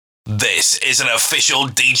This is an official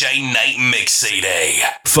DJ Nate mix CD.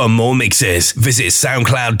 For more mixes, visit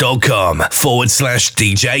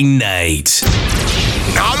soundcloud.com/DJ Nate.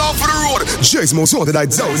 Now off for the road, Jay's most wanted I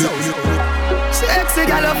zone. Sexy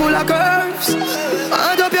gal full of curves.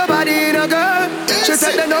 Hand up your body in a girl. She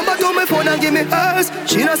take the number to my phone and give me hers.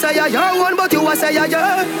 She not say you're one, but you a say you're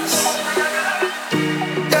yours.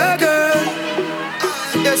 Yeah, girl.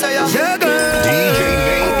 Yes, I am. Yeah, girl. DJ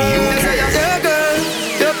Nate, yeah, girl.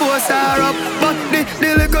 You post her up, but the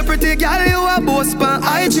little pretty girl you a boast on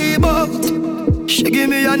IG, but she give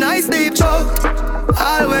me a nice deep choke.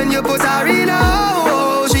 All when you put her in a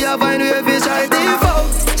hole, she a find way fi try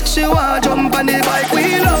default. She want jump on the bike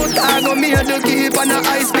wheel out. I go me to keep on a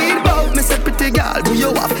high speed boat. Me say pretty girl, do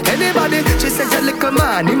you have anybody? She say your little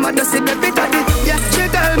man, he must see the bit of it. Yeah, she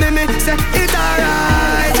tell me say it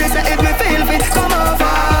alright. She say if me feel fit, come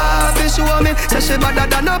over. She show me, say she better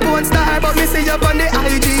than a porn star, but me see you on the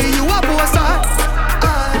IG, you a poster.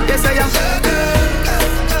 Yes I am.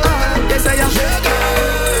 Yes I am.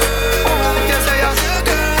 Yes I am.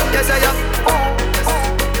 Yes I am.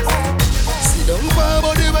 Sit down for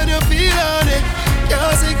body when you feel on it.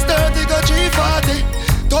 Yeah, 6:30 got 3:40.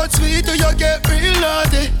 Touch sweet till you get real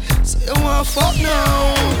naughty. So you want fuck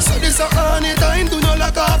now. So this a honey time. Do not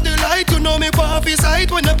lock off the light. You know me pop his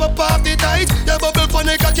sight when you pop off the tight. Your bubble for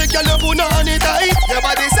the cocky, girl, you put on it tight. Your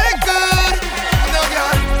body say good. No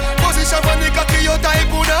girl. Position for the cocky, you type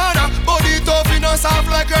banana. Body tough, you know soft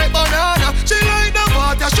like ripe banana. She like the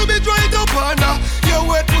water, she be dried up under. Your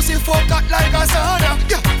wet pussy fuck hot like a sauna.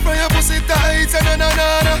 Yeah, from your pussy tight, say na na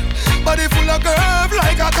na na. Body full of curve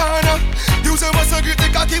like a corner. You say what's a grip the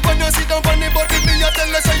cocky when you sit down on the body. Me you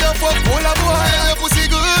tell us say you fuck all a boy. Your pussy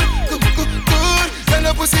good, good, good, good. Tell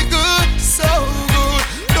your pussy good, so good.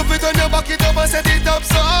 Dump it on your back, it up and set it up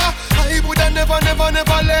so I woulda never, never,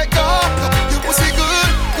 never let go. Your pussy good,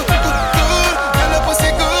 good, good, good. Tell your pussy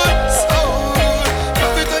good, so good.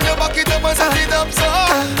 Dump it on your back, it up and set it up so I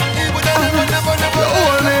woulda never, never, never let go.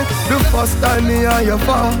 The first time me and you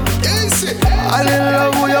fall, I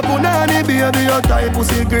love how you put on it, baby. Your type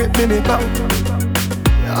pussy great me come.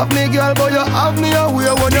 You have me girl, but you have me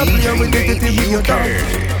away when you play with it in your tongue.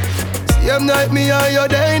 Same night me and your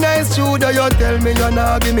day nice true that you tell me you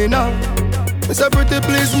not give me now. Me say pretty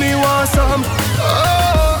please me want some.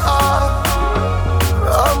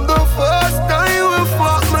 I'm the first time we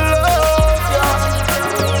fuck me love,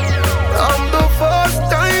 yeah. I'm the first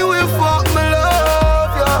time we fuck me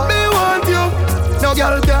love, yeah. Me want you. No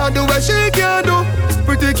girl can't do what she can do.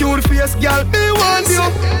 Pretty cute face girl, me want you.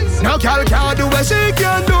 No girl can't do what she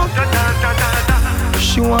can do.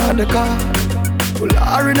 She want the car. Pull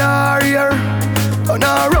her in her ear. Turn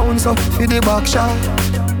her around so for the back shot.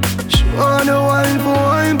 She wanna wine for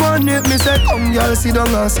wine on it. Me say come girl sit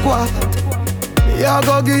down and squat. Me a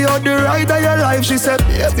go give you the right of your life. She said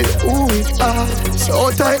baby ooh it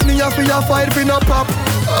so tight me a for your fight for no pop.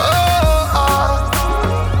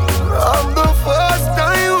 I'm the first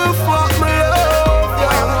time we fuck me love,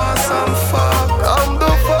 yeah. I want some fuck. I'm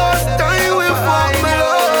the first time we fuck me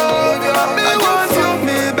love, yeah. Me want you,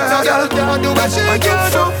 me better. Girl can't do what she can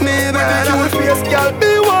do. Me better. With cute face, girl,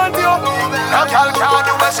 me want you. No girl can't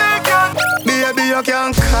do what she can. Baby, you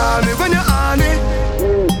can call me when you're on it.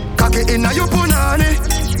 Cocky inna your punani.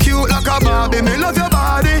 Cute like a Barbie, me love your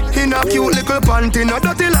body. In a cute little panty, no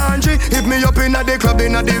dirty laundry. Hit me up inna the club,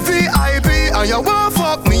 inna the VIP. And you want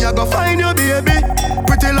fuck me, I go find your baby.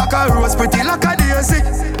 Pretty like a rose, pretty like a daisy.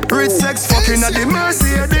 Rich sex fucking at the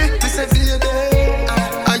Mercedes. Me say baby,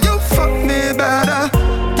 and you fuck me better.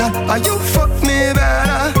 Girl, and you fuck me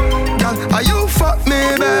better. Girl, and you fuck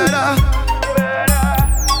me better.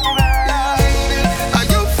 And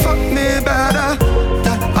you fuck me better.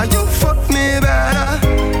 Girl, and you fuck me better.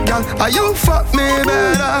 Girl, and you fuck me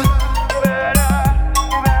better.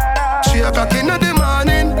 3 o'clock in the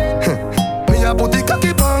morning. Me a put the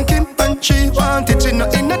cocky punkin. And she want it, she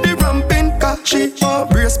not inna the ramping. Cause she want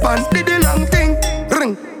brace pan, did the long thing.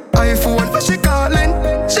 Ring, iPhone for she calling.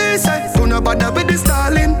 She say, do not bother with the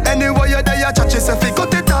stalling. Anyway you there you chat, she say, fi cut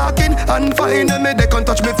the talking. And find me, they can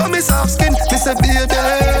touch me for me soft skin. Me say, baby,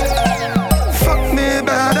 fuck me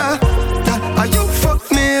better. Girl, are you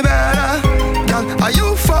fuck me better? Girl, are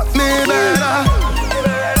you fuck me better?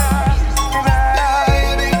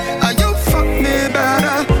 Are you fuck me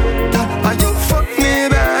better? Girl, are you fuck me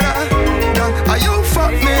better? Girl, are you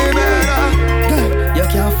fuck me better? Girl, you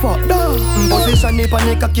can't fuck down. Position it on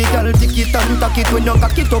pan the cocky, girl, tick it and tack it. When you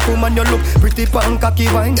cock it up, woman, you look pretty pan cocky,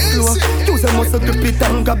 wine slow. Use a muscle to pit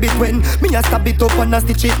and grab it when me a stab it up and a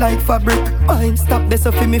stitch it like fabric. Wine stop this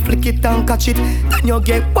so fi me flick it and catch it. Then you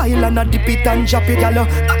get wild and a dip it and drop it, girl.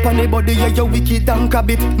 Up on the body, yeah, you wicked and grab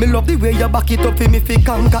it. Me love the way you back it up fi me fi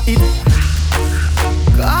conquer it.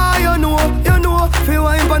 Ah, you know, fi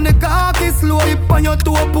wine pon the cocky slow. Hip on your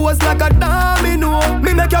toe, pose like a domino.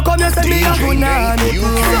 Me make you come, you say me a punani.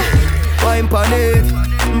 Wine pon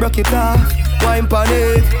it, broke it off. Wine pon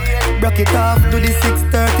it, broke it off. Do the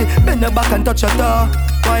 630, bend the back and touch your toe.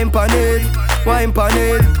 Wine pon it, wine pon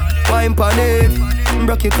it, wine pon it,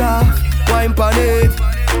 broke it off. Wine pon it,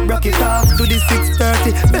 broke it off. Do the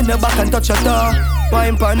 630, bend the back and touch your toe.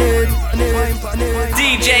 Wine pon it, wine pon it.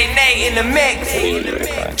 DJ Nate in the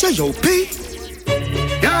mix. J.O.P.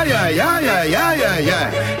 Yeah, yeah, yeah, yeah, yeah, yeah,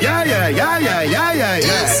 yeah. Yeah, yeah, yeah, yeah, yeah, yeah,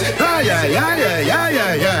 yeah. Ah, yeah, yeah, yeah, yeah,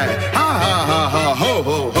 yeah, yeah. Ha, ha, ha, ha, ho,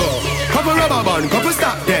 ho, ho. Couple rubber band, couple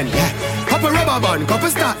stop then, yeah. Couple rubber band, couple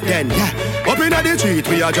stop then, yeah. Up inna the street,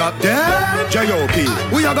 we a drop dead. J.O.P.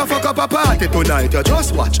 We a go fuck up a party tonight, you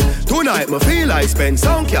just watch. Tonight, me feel I spend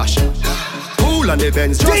some cash. Cool on the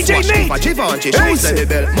Benz, just DJ watch. If a Givenchy shoes and the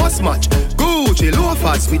belt must match. Gucci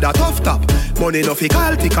loafers with a tough top. Money no fi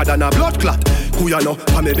call thicker than a blood clot. Kuya no,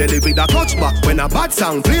 pa me belly with a clutch back. When a bad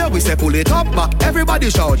sound clear, we say pull it up back. Everybody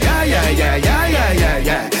shout, yeah, yeah, yeah, yeah, yeah, yeah,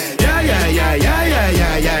 yeah. Yeah, yeah, yeah, yeah, yeah,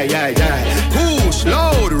 yeah, yeah, yeah, yeah. Push,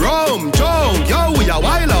 load, rum, junk. Yo, we a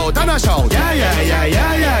wild out and a shout. Yeah, yeah, yeah,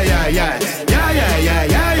 yeah, yeah, yeah, yeah. Yeah, yeah, yeah,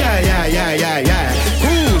 yeah, yeah, yeah, yeah, yeah, yeah.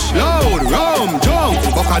 Push, load, rum, junk.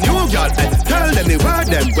 Fuck a new girl, tell them the word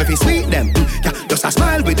them, where fi sweet them. Yeah, just a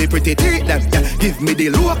smile with the pretty teeth them. Yeah, give me the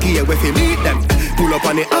low key where fi meet them. Pull up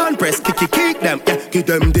on the hand press, kick them. Yeah, give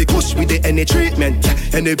them the kush with the any treatment.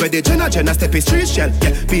 Yeah, anybody Jenna step is street shell.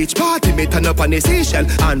 Yeah, beach party me turn up on the seashell.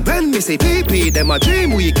 And when me say PP, them a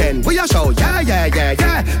dream weekend. We a show, yeah, yeah, yeah,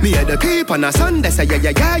 yeah. Me and the peep on a Sunday say yeah,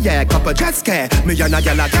 yeah, yeah, yeah. Couple jet scare, me and a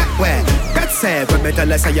gyal a get where. Get say, when me tell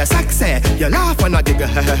her say you sexy, you laugh when I dig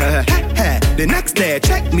the next day,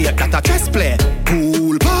 check me at that a chess play.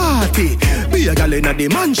 Pool party, be a gyal inna the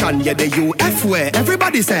mansion, yeah, the UF way.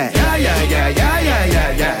 Everybody say, yeah, yeah, yeah, yeah, yeah,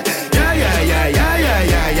 yeah, yeah. Yeah, yeah, yeah, yeah, yeah,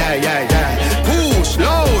 yeah, yeah, yeah, yeah. Push,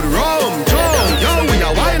 load, rum, jump, yo, we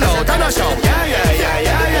a wild out and a shout. Yeah, yeah, yeah,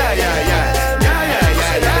 yeah, yeah, yeah, yeah. Yeah, yeah,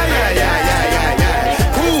 yeah, yeah, yeah, yeah, yeah, yeah,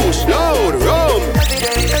 yeah. Push, load, rum.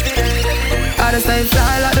 I just stay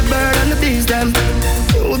fly like the bird and the bees them.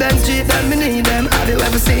 New them street them, me need them. Have you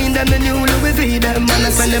ever seen them, the new Louis V them? Man, I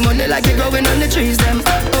spend the money like it growing on the trees them.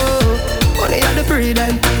 Oh, money at the pre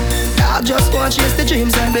them. I just want chase the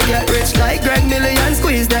dreams and they get rich like Greg Million,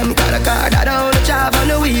 squeeze them. Got a car that I only drive on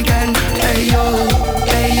the weekend. Hey yo,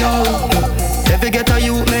 if you get a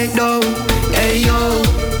you make dough. Hey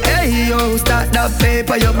yo, start that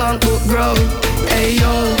paper, your bank book grow. Hey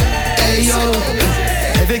yo,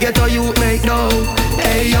 if you get a you make dough.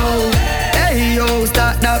 Hey yo,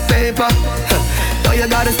 start that paper. Now you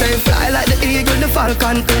gotta stay fly like the eagle, the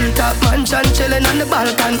falcon. Top mansion, chillin' on the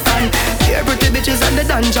Balkan. And here pretty bitches on the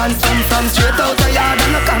dungeon. From straight out of yard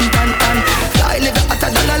and a Compton. And fly nigga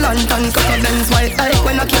hotter than a lantern. Coca Benz white like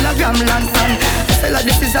when a kilogram lantern. Say like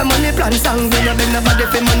this is a money plan song. When you beg nobody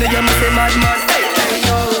for money, you must be madman.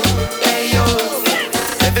 Hey yo,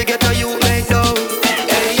 if you get a you make dough.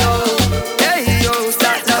 Hey yo,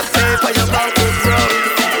 start that paper, your bank will grow.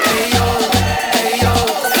 Hey yo,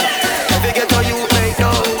 if you get a you make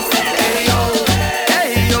dough. Hey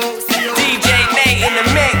yo, DJ Nate in the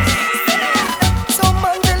mix. some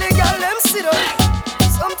man tell the girl them sit up.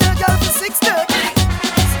 Some tell girl for 6:30.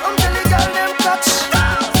 Some tell the girl them touch.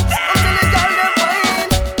 Some tell the girl them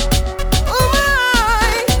wine. Oh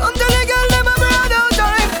my, some tell the girl them a broad out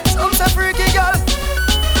time. Some say freaky girl.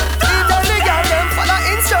 Some tell the girl them follow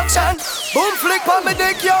instruction. Boom flick on me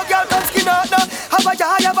dick, yo girl come skin out now. Have a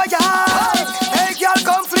yai. Hey girl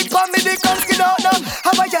come flick on me dick, come skin out now.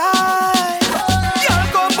 Have a yai. Girl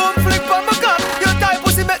come boom flick on my cock. Your tight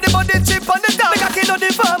pussy make the body chip on the top. Make a kid on the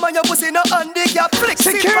farm and your pussy no handicap. Flick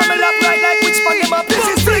sit from me lap right like which pan them a piss. This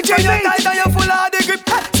is flick when you tight and you full of the grip.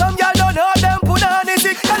 Some girl don't know them put on the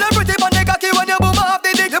sick. Tell her pretty on the cocky when you boom off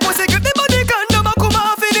the dick. Your pussy grip the body condom and come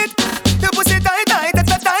off in it. Your pussy tight.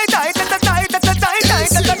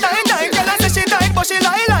 Girl I say she tight but she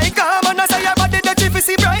lie like calm. And I say your body the chief is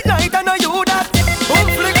see bright light. I know you that. Boom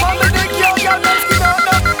flick on me dick, yo girl come skin out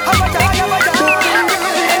now. Have a yai.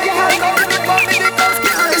 Girl come flick on me dick, come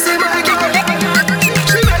skin out. You see my girl,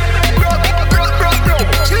 she make broke.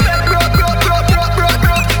 She make broke.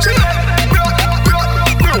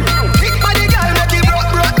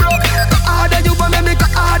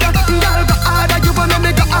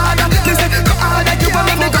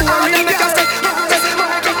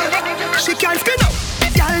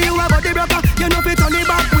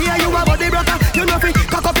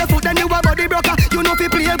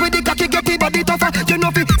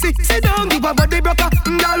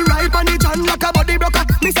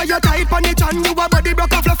 on it and you a body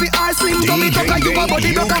broke a fluffy ice cream. Tummy tuck and you a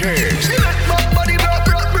body broke a. She make my body broke.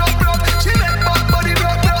 She make my body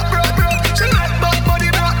broke. She make my body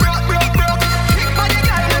broke. Big body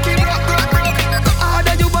girl make it broke. Go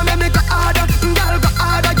harder, you wanna make me go harder. Girl go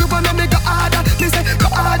harder, you wanna make me go harder. Me say go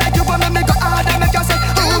harder, you wanna make me go harder. Make you say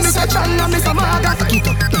oh me so strong and me so maga. Keep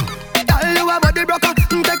up, girl you a body broke.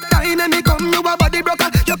 Take time and me come, you a body broke.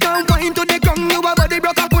 You can't wind to the ground, you a body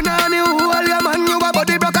broke. Punani hold your man, you a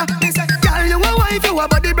body broke. Me say girl you a wife, you a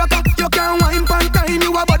body broke. You can't wine pan time,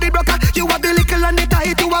 you a body broke. You a the little and the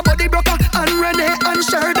tight, you a body broke. And Renee and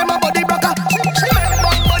Cher, them a body broke. She make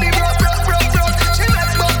my body broke. She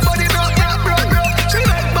make my body broke. She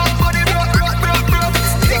make my body broke.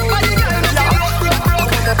 Big body girl, make it broke.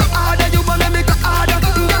 Go harder, you wanna make it harder.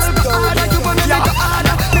 Girl, go harder, you wanna make it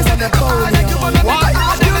harder. Me say go harder, you wanna make it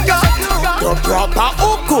harder. The proper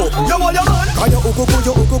uku. You want your man? And your uku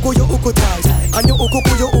tight. And your uku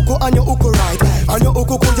and your uku right. And your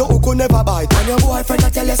uku never bite. And your boyfriend a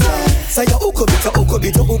tell us say your uku bit, your uku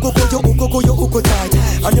tight.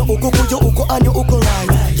 And your uku and your uku right.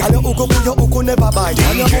 And your uku never bite.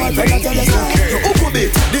 And your boyfriend a tell us your uku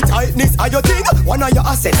bit. The tightness of your thing, one of your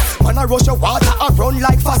assets. Man a rush your water and run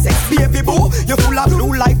like faucet. Baby boo, you full of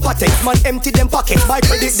blue like patents. Man empty them pockets, my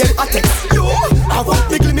credit them attacks. You, I want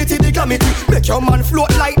big limited the calamity. Make your man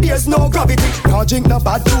float like there's no gravity. Now drink no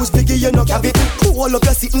bad juice, biggie you no cavity. All up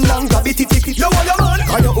your sitting and gravity tick it. You want your man?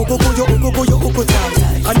 And your uku tight.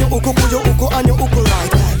 And your uku and your uku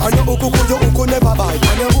right. And your uku never bite.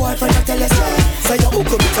 And your boyfriend a tell us say your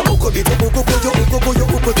uku bit, your uku tight.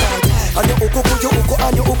 And your uku and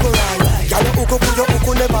your uku right. And your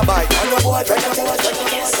uku never bite. And your boyfriend a tell us.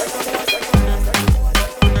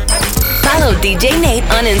 Follow DJ Nate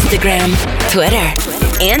on Instagram, Twitter,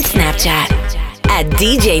 and Snapchat at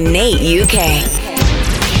DJ Nate UK.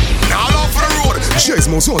 Now off for the road. Chase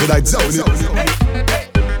more so that I tell you.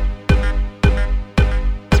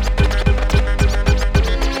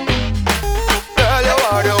 Girl, you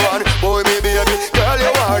are the one, boy, me baby. Girl,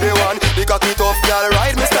 you are the one. The cocky tough, girl,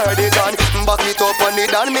 ride me sturdy John. Back it up on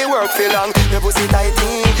it and me work for long. Your pussy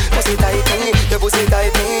tighty, your pussy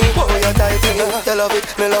tighty. Oh, you tighty, you love it,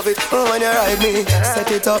 me love it. Oh, when you ride me,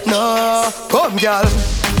 set it up now. Come, girl.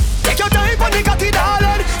 Take your time on the cocky,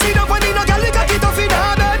 darling. Sit up on the no girl, the cocky tough in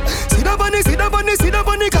her bed. Sit up on the cocky. Sit up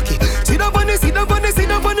on the cocky. I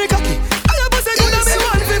have a second of me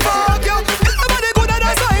want to fuck you. Everybody good and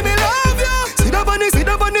that's why me love you. Sit up on the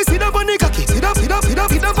cocky. Sit up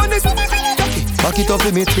on the cocky. Back it up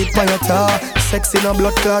with me, tweet by your tar. Sex in a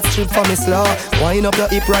blood clot strip for me slaw. Wind up your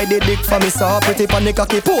hip, ride the dick for me saw. Pretty pan the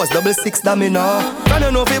cocky, pose, 6 damn me now. Can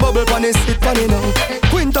you know if you bubble pan it, sit pan it now.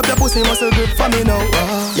 Quint up your pussy, muscle grip for me now.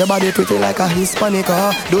 Your body pretty like a Hispanic,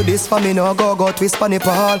 do this for me now, go twist pan it,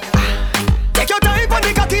 Paul. Take your time on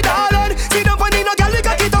the cocky, darling. Sit down on the no girl, the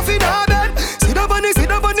cocky tough in her bed. Sit down on the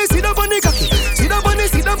cocky. Sit down on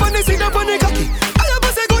the cocky. I have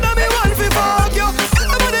a say good and me want to fuck you.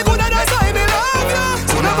 Everybody good and that's why me love you.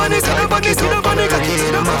 Sit down on the cocky.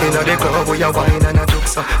 Inna the club we a wine and a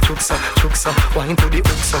juksa. Wine to the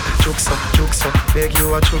hooksa. Beg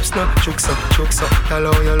you a chuksa.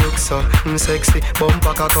 Tell how you look so sexy.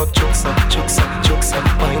 Bumper cock up juksa.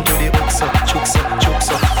 Wine to the hooksa.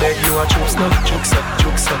 Beg you a juksa.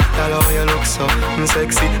 Tell how you look so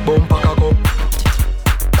sexy. Bumper cock up.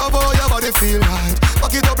 Love how your body feel right.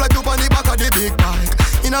 Back it up like you on the back of the big bike.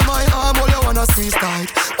 Inna my arm, all you wanna squeeze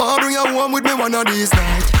tight. Wanna bring you home with me one of these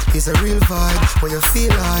nights. It's a real vibe, what you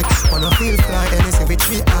feel like. Wanna feel fly, anything with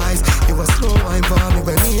 3 eyes. You a slow wine for me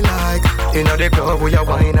when me like. Inna the club, we a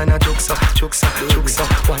wine and a juksa.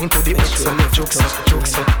 Wine to the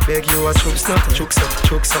juksa. Beg you a juksa.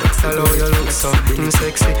 Tell how you look so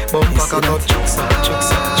sexy. Bumper cock up juksa.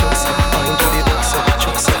 Wine to the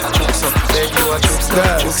juksa. Beg you a juksa.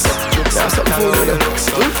 Tell how you look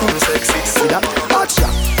so sexy. See that? Action.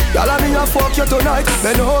 Y'all me a fuck you tonight.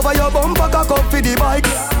 Bend over your bumper, cock up for the bike.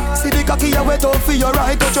 See the cocky you wet up for your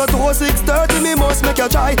right. Touch your toe 6:30, me must make you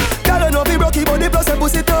try. Girl, you know be broky body plus a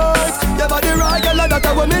pussy tight. Your body right, girl, that's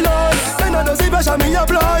what me like. Then I don't see pressure, me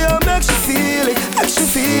apply and make she feel it.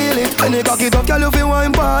 When you cock it up, girl, you feel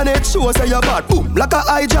wine pan it. Show say you bad, boom, like a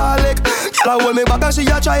hydraulic. Girl, I hold me back and she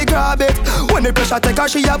a try grab it. When the pressure take her,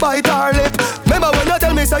 she a bite her lip. Remember when you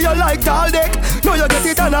tell me say you like tall dick? Now you get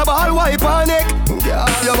it on a ball, why panic? Yeah,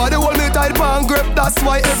 your body hold me tight, pan grip. That's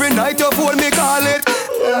why every night you phone me call it.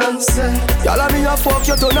 Y'all me a fuck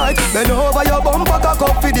you tonight. Bend over your bumper, cock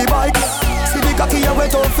up for the bike. See the cocky you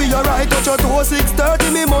wet up for your right. Touch your toe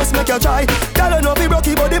 6:30, me must make you try. Girl, you know be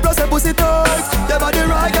broky body plus a pussy tight. Your body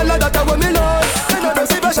right, girl, that's what me like. Then I don't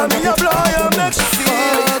see pressure, me apply and make she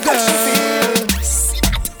feel it.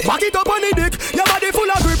 Back it up on the dick, your body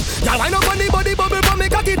full of grip. Y'all wind up on the body bubble from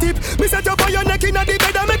me cocky tip. Me set up on your neck inna the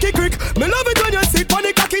bed and make it quick. Me love it when you sit on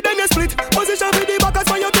the cocky then you split. Position with the back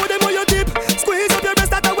as when you toe them on your tip. Squeeze up your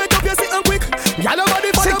breast that wet up your sit and quick. Y'all your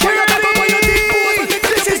body full up on your top up on your tip.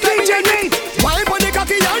 This is DJ Nate. Wind on the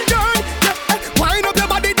cocky and turn. Wind up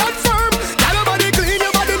your body that firm. Y'all your body clean,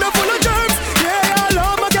 your body not full of germs. Yeah, I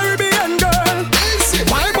love my Caribbean girl.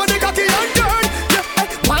 Wind on the cocky and turn.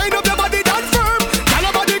 Wind up your body that firm. Y'all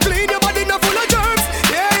your body clean, your body not full of germs.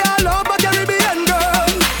 Yeah, I love my Caribbean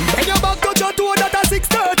girl. Bend your back, touch your toe, that at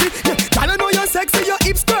 6:30. Y'all know you're sexy, your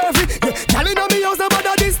hips curvy. Y'all know me house,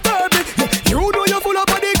 nobody disturb me. You know you're full of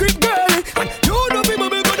body grip, girl. And you know people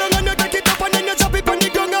be good and you take it up and then you chop it on the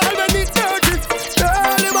ground and when it's dirty.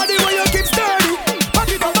 Girl, your body when you keep sturdy. Back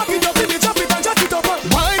it up, baby, chop it and jack it up.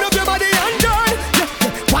 Wind up your body and turn.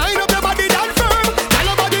 Wind up your body that firm. Tell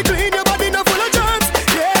your body clean, your body not full of germs.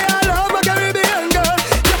 Yeah, I love my Caribbean girl.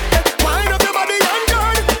 Wind up your body and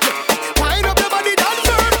turn. Wind up your body that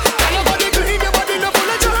firm. Tell your body clean, your body not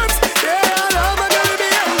full of germs. Yeah, I love my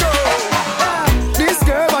Caribbean girl. This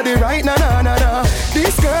girl body right na na na na.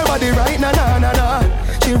 This girl body right na na na na.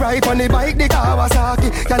 She ride on the bike, the Kawasaki.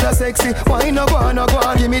 Girl you sexy, why no go on, no go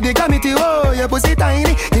on. Give me the gamity, oh, your pussy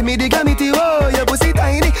tiny. Give me the gamity, oh, your pussy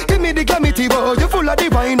tiny. Give me the gamity, oh, you full of the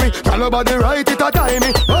winery. Girl your body right, it a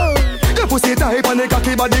timey. Oh, your pussy tight and the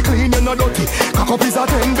cocky body clean, you no dirty. Cock up is a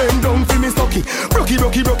 10, bend down for me stocky. Brocky,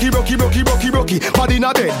 body in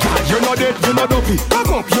a bed. Girl, you no dead, you no dopey. Cock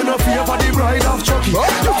up, you no fear for the bride of Chucky.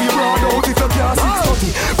 You feel broad out if you can't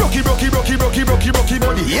 630. Brocky, body. Brocky.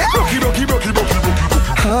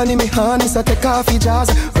 Honey, me honey, so take off your jazz.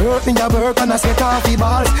 Hurt me, your work, and I set off your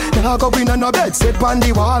balls. Now go in on no bed, sit on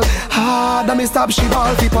the wall. Hard, and me stop, she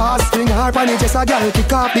ball, fi pass. Bring her on it, just a girl,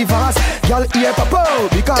 kick off the vase. Girl, ear pop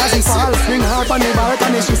because he falls. Bring her on the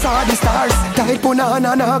balcony, she saw the stars. Tight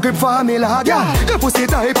punana, no grip for me, lad. Your pussy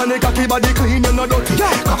tight, and the cocky body clean, you no dirty.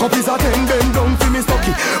 Cock up is a 10, bend down for me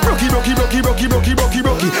stocky. Brocky.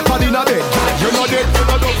 Body in a bed, you no dead, you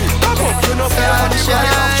no dirty. Cock up, you no fair, and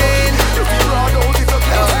shine. You feel broad out if you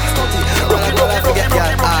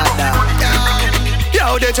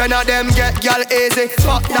Yo, the trend of them get y'all easy.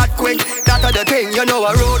 Fuck that quick, that are the thing, you know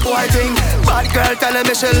a road boy thing. Bad girl telling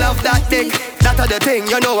me she love that dick. That are the thing,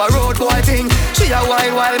 you know a road boy thing. She a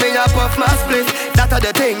wine while me a puff my split. That are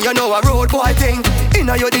the thing, you know a road boy thing.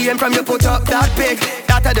 Inna your DM from you put up that pic.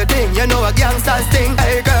 That are the thing, you know a gangster's thing.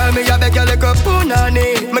 Hey girl, me a beg you like a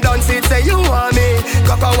punani. Me don't see it say you want me.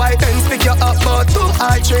 Cock a white and pick you up but 2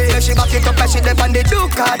 or 3. She back it up and she dip on the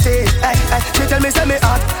Ducati. Hey, she tell me say me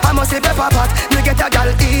hot, I must say pepper pot. Me get a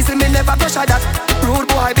gal easy, me never pressure that. Rude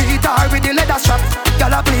boy beat her with the leather strap.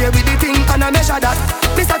 Gal a play with the thing and I measure that.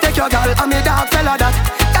 Mister take your gal and me dog fella that.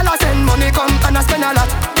 Gal a send money come and I spend a lot.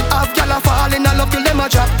 Have gal a fall in a love till them a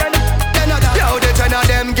drop. Yo, the ten of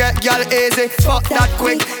them get gal easy. Fuck that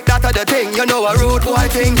quick, that are the thing, you know a rude boy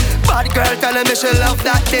thing. Bad girl telling me she love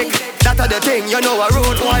that dick. That are the thing, you know a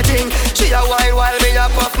rude boy thing. She a wine while me a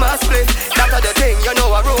puff my split. That are the thing, you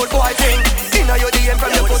know a rude boy thing. Inna your DM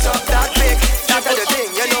from you put up that pic. That are the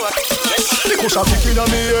thing, you know a the cushion kick inna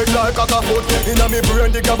me head like a foot. Inna me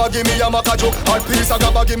brain the gabba give me a maca joke. Hard piece a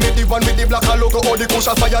gabba give me the one with the black and logo. Oh the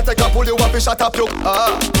cushion fire take a pull you up and shut up look.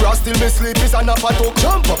 Brass till me sleep is an apple talk.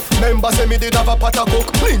 Jump up, member say me did have a pot a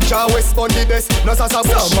cook. Ninja West on the best, no sasa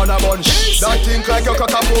bush. Some man a bunch, that think like your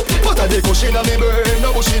cock a poke. But a the cushion inna me brain,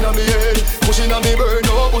 no bush inna me head. Bush inna me brain,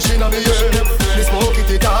 no bush inna me head. Me smoke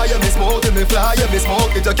it high, me smoke it me fly. Me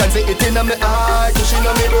smoke it, you can see it inna me eye. Bush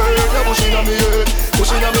inna me brain, no bush inna me head.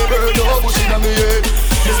 Bush inna me brain, no bush inna me head.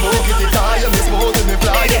 Me smoke it high, me smoke it me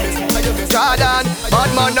fly. Jordan, bad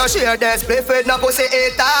man no share this. Play with no pussy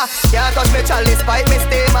eater. Can't touch me chalice, pipe me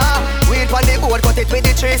steamer. Weed on the board, cut it with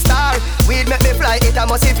the 3-star. Weed make me fly, it a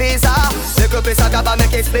musty visa. Make up piece of gabba,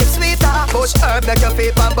 make it split sweeter. Bush herb, make your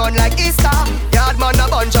feet and bun like Easter. Yard man no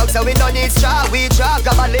bun jug, so we no need straw. We drag,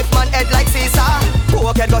 gabba lift man head like Caesar.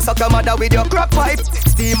 Poke head go suck your mother with your crack pipe.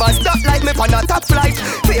 Steam and stop like me on a top flight.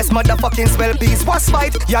 Face motherfucking smell bees, was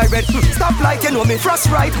fight. Yeah red, stop light, you know me frost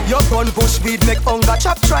right. Your gun bush weed make hunger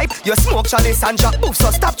chop tripe. You smoke chalice and chop boof,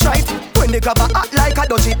 so stop tripe. When the gabba act like a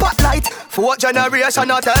dodgy pot light. 4th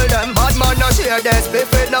generation I tell them. Bad man no share this, beef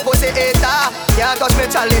with no pussy eater. Can't touch me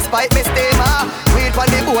chalice, pipe me steamer. Weed on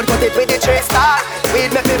the board, cut it with the 3-star.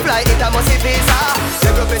 Weed make me fly, it a musty visa.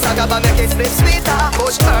 Take up piece of gabba, make it split sweeter.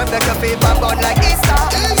 Bush herb, make your feet and bun like Easter.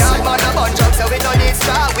 Yard man a bun jug, so we no need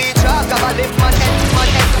straw. We drop, gabba lift man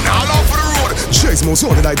head. Now love for the road. Chase most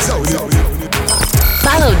on the night tell you.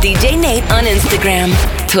 Follow DJ Nate on Instagram,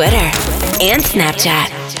 Twitter, and Snapchat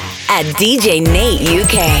at DJ Nate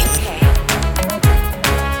UK.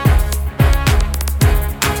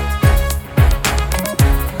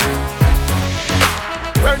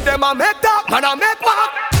 them a make that, man a make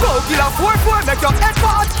back. Go kill a 4-4, make your head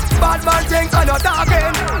fat. Bad man things are not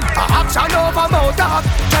talking. A action over mouth talk.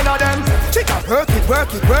 10 of them. Chica work it,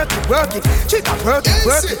 work it, work it, work it. Chica work it,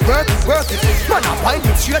 work it, work it, work it. Man I find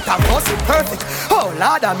it straight and bust it perfect. Oh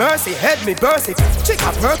Lord of mercy, head me burst it.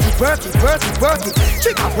 Chica work it, work it, work it, work it.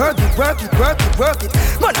 Chica work it, work it, work it, work it.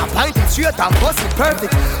 Man I find it straight and bust it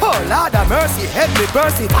perfect. Oh Lord of mercy, head me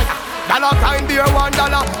burst it. Dollar kind beer $1.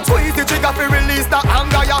 Squeeze the trigger fi release the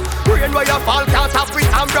anger ya. Rain where you fall can't stop with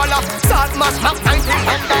umbrella. Salt mash knock 19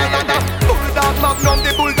 Bulldog magnum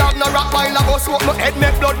the bulldog no rock while I go smoke my head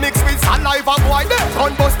make blood mix with saliva boy.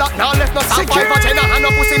 Gun bust that now left no sound five vagina and no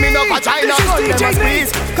pussy me no vagina. Gun them a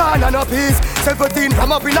squeeze, corner no peace. 17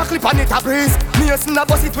 from up in a clip and it a breeze. Mason a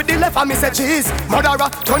bust it with the left and me say cheese.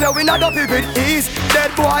 Murderer turn you in a dopey with ease.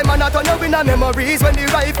 Dead boy man a turn you in a memories. When the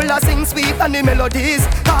rifle a sing sweet and the melodies.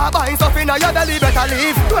 Carbine stuff in a your belly better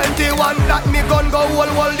leave. 21 that me gun go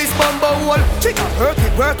wall this bumbo wall. Chica work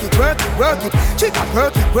it, work it, work it, work it. Chica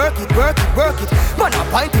work it, work it, work it, work it. Man I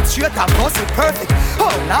find it straight and bust it perfect.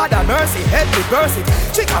 Oh Lord of mercy, head me burst it.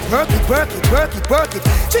 Chica work it, work it, work it, work it.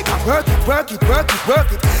 Chica work it, work it, work it, work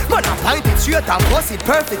it. Man I find it straight and bust it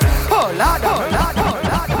perfect. Oh Lord, oh Lord, oh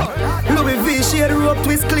Lord, oh Lord. Louis V shade rope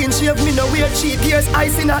twist clean shave. Me no wear cheap ears,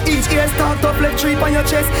 ice in a each ear. Start up left trip on your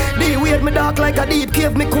chest. The weird me dark like a deep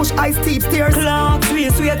cave. Me kush ice steep stairs. Clock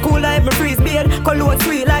sweet, sweet cool like me freeze beard. Cologne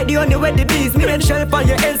sweet like the honey where the bees made. Shelf on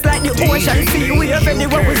your ends like the ocean sea wave.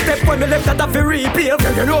 Anywhere we step on the left that have to repave.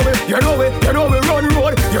 You know me, you know me, you know we run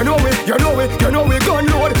road. You know me, you know me, you know we gun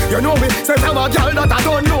load. You know me, say I'm a girl that I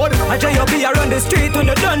don't load. I tell you be around the street when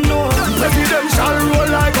you don't know. Presidential roll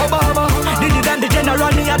like Obama. Did it and the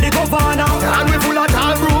general, me and the governor. And we full of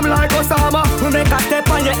time room like Osama. We make a step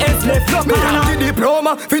on your ends left look. Me have the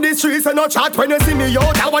diploma for the streets and no chat. When you see me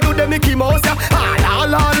out, I want do the Mickey Mouse.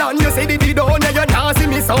 And you say the down there, you not see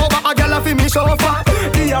me sober. A girl fi me chauffeur.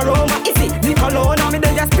 The aroma, is it the cologne? Me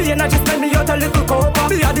then just pay and I just spend me out a little copa.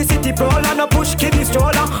 Me a the city pro and a push kiddie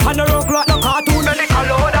stroller. And a rock rock, no cartoon, a little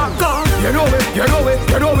loader. You know me, you know me,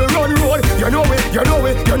 you know me run road. You know me, you know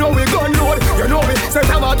me, you know we gun load. You know me, say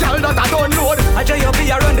I'm a girl that I don't load. I tell you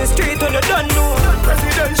be around the street when you don't know.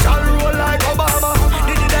 Presidential roll like Obama.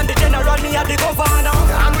 Did it and the general, me and the governor.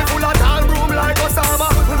 And we full of time room like Osama.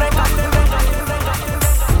 We make a step.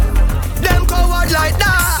 Them coward like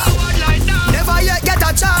that. Never yet get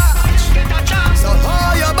a charge. So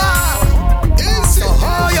hold your back. So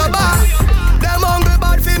hold your back. Them hungry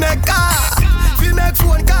bad fi make car. Fi make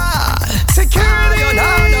phone call. Security. You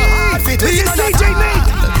know no hard fit. This is DJ Nate.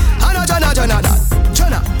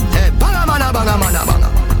 Jana. Hey, banga mana banga mana banga.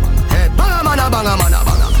 Hey, banga mana banga mana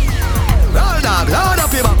banga. Roll dog, load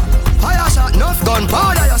up your banga. Fire shot, enough gun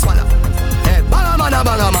powder you swallow. Hey, banga mana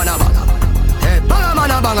banga mana banga. Hey, banga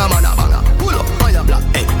mana banga mana banga. Pull up fire black.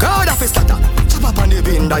 Hey, crowd of his scatter. Chop up on the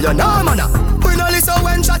bin that you know mana. We no listen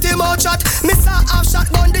when shot him out shot. Miss a half shot,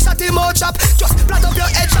 gun the shot him out chop. Just flat up your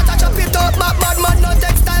head shot and chop it up. Mad man no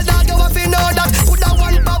textile dog you have to know that. Put that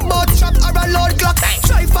one pop boat chop or a load clock.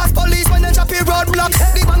 Drive fast police when they chop it roadblock.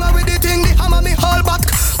 The banger with the thing, the hammer me hold back.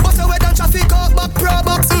 Bust away down traffic out back pro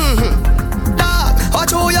box. Dog,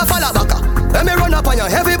 watch who you follow back. When me run up on you,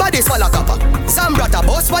 everybody swallow copper. Some brother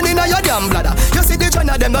boss one in your damn bladder. You see the joint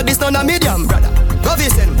of them, not this none of medium brother. Go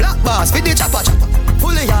send black bars with the chopper.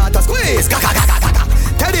 Fully hard to squeeze, kaka.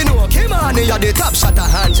 Teddy no, Kim on you're the top shotter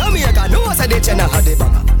hand. Jamaica no, say the chena had the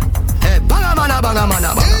banger. Hey, banga mana banga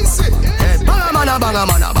mana banga. Hey, banga mana banga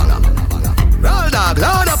mana banga. Roll dog,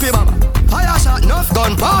 load up your banga. Fire shot, enough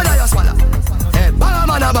gun powder you swallow. Hey, banga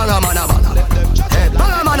mana banga mana banga. Hey,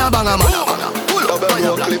 banga mana banga mana banga. Pull up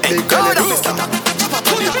fire black. Hey, crowd up his scatter.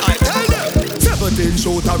 17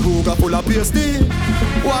 shooter Ruger full of PSD.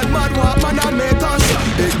 One man walk man and make a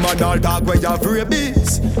shot. Big man all dog where you have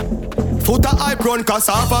rabies. Foot a hype run cause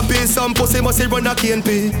half a piece. Some pussy must run a cane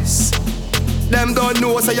piece. Them don't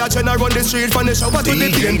know say you tryna run the street from the shower to the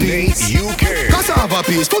paintings. Cause I have a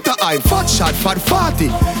piece, put a eye, fat shot, fat 40.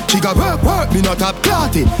 She got work, me not up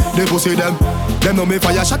clarty. They pussy them know me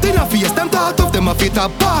fire shot in a face. Them thought of them a fit a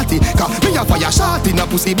party. Cause me a fire shot in a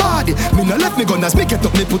pussy body. Me no left me gun as me get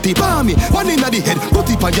up, me put it on me. One in the head, put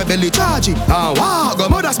it on your belly, charge it. And wow, go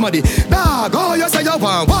mother smaddy. Dog, oh you say you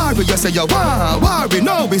want worry, you say you want worry.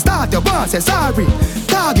 Now we start your want, say sorry.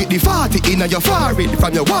 Target the 40 in your forehead.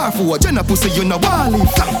 From your war for a Jenna pussy you no want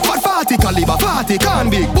live. Fat 40 caliber 40 can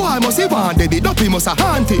big. Boy must he want dead, the dopey must a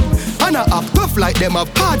hunt him. And I act tough like them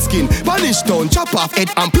have hard skin. Punish down, chop off head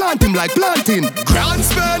and plant him like planting. Grand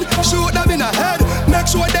spell, shoot them in a head. Make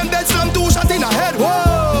sure them dead slam 2 shot in a head.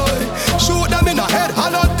 Whoa, shoot them in a head.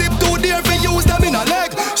 And not tip too dear for use them in a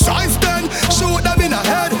leg. Side stand, shoot them in a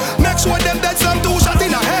head. Make sure them dead slam 2 shot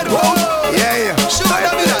in a head. Whoa.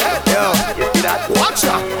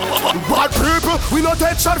 no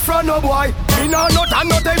take shot from no boy. We no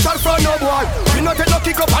take shot from no boy. We no take no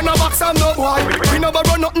kick up on no box from no boy. We no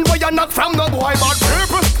borrow nothing boy and knock from no boy. But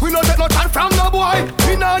people, we no take no shot from no boy.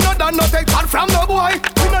 We no take shot from no boy.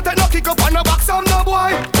 We no take no kick up on no box from no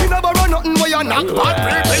boy. We no borrow nothing boy and knock.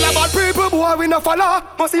 Bad people, boy we no follow.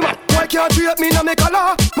 Must see man, why can't treat me no me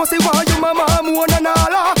color? Must see why you mama moan and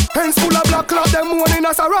all. Hands full of black cloth, them moan in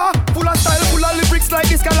a Sarah. Full of style, full of lyrics like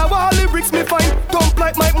this Calabar. Lyrics me find, dump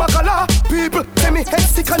like Mike Macala. People say me head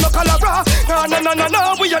sick and no calabra.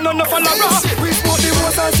 No, we are none of Falabra. We smoke the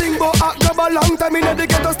most and sing, but act grab a long time in the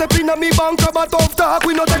ghetto, step in a me bank, grab a tough talk.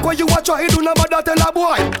 We no take what you watch, try do no matter tell a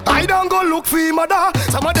boy. I don't go look for him, mother.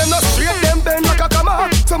 Some of them not straight, them bend like a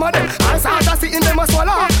camera. Some of them, I saw that sitting them a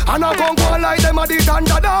swallow. And I gon' go like them a the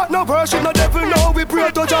dandada. No worship, no devil, no, we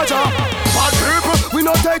pray to Jaja. Bad people, we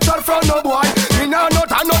no take shot from no boy. We no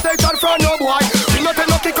take shot from no boy. We no take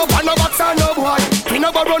no kick up on no box and no boy. We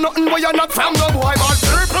no borrow nothing boy and not from no boy. Bad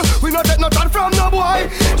people, we no take no shot from no boy.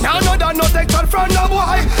 No take shot from no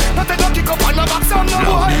boy. No take no kick up on no box and no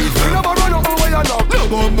boy. We no borrow nothing boy and not. No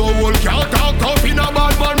bumbo whole can't talk up in a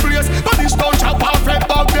bad man place. But this don't chop off head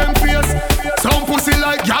back them face. Some pussy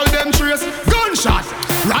like y'all them trace. Gunshot,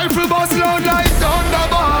 rifle bust loud like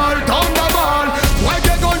thunderball. Why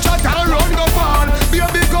get gunshot and run go fall?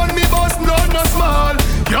 Baby gun me bust none no small.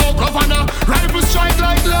 Yo governor, rifle strike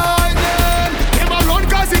like lightning. Them a run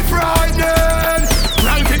cause it frightening.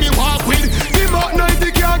 Rifle me walk with, the Mach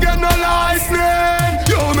 90 can't get no license.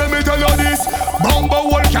 Yo let me tell you this, Bumbo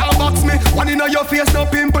wall can't box me. One in your face, no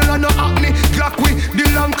pimple and no acne. Clock with the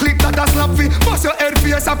long clip that a slap fi. Bust your head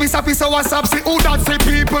face, happy so what's up see. Who that say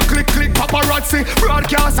people click paparazzi.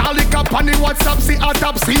 Broadcast all the cap on the WhatsApp see.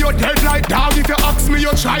 Autopsy you dead like dog. If you ask me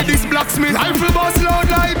you try this blacksmith. Rifle bust loud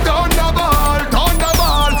like thunderball.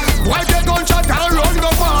 Why get gunshot and run go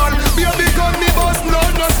fall? Baby gun me bust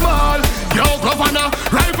loud no small. Yo governor,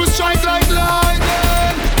 rifle strike like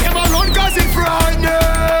lightning. Them a run cause it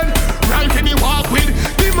frightening. Rifle me walk with,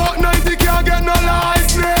 the Mach 90 can't get no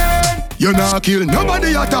license. You not kill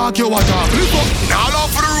nobody attack you attack. Lift up, now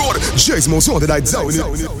off for the road. Jay's most wanted like zone.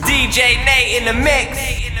 DJ Nate in the mix.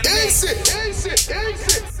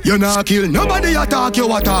 You not kill nobody attack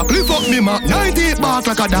you attack. Lift up me Mach 90 bark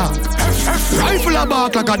like a dog. Rifle a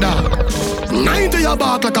bark like a dog. 90 a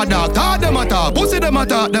bark like a dog. Talk them attack, pussy them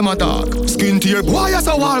attack. Skin tear boy as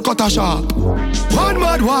a wall cut a sharp. One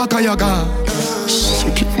mad walk and you gone.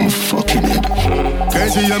 Sick of my fucking head.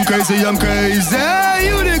 Crazy, I'm crazy. You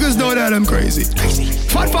niggas know that I'm crazy.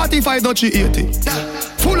 Fat 45 don't she 80.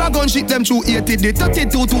 Full of gun shit them through 80. The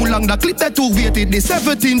 32 too long, the clip that too weighted. The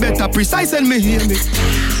 17 better precise and me hear me.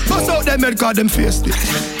 Bust out them head cause them faced it.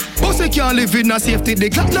 Pussy can't live in no safety. The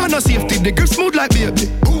clock no safety. The grip smooth like baby.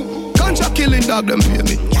 Contract killing dog them pay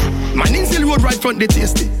me. Man in still road right front the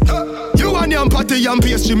tasty. You and your patty and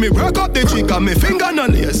pastry. Me work up the chick and me finger no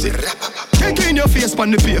lazy. Take in your face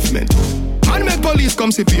on the pavement. Man make police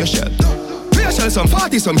come see patient. Patient some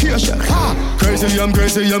party some patient. Crazy, I'm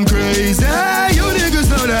crazy. You niggas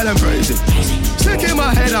know that I'm crazy. Sick in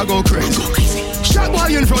my head I go crazy. Shot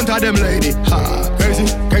boy in front of them lady.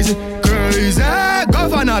 Crazy.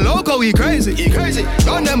 Governor loco we crazy.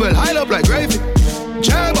 Gun them will hide up like gravy.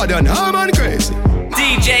 Jabba done man crazy.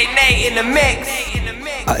 DJ Nate in the mix.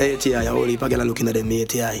 I hate you, I only if I get a looking at them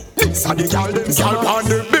ATI. So the girl on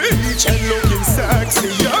the beach and looking sexy.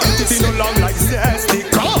 Yeah, it's no long like zesty.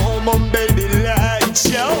 Come on, baby, light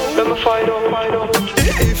show. Let me find out.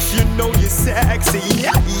 If you know you're sexy,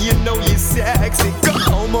 yeah, you know you're sexy.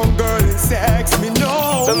 Come on, girl, and sex me,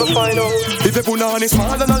 no. Let me find out. If you put on is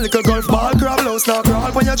smaller than a little golf ball, grab low, now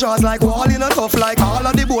crawl when your jaws like wall in a tough like all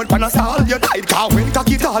of the boat pan a stall. You tight car when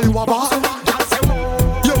cocky tall you a ball.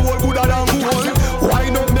 You all gooder than gold. Why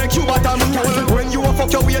not make you bottom roll? When you a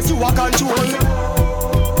fuck your waist, you a control.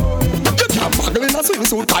 You can't muggle in a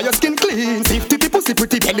swimsuit, cause your skin clean. Safety the pussy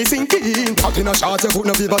pretty belly sinking. Out in a short, you put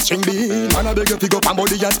no fever string bean. Man I beg you pick up and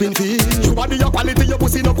body and spin feet. You body your quality, your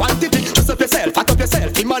pussy no quantity. Just up yourself, fat up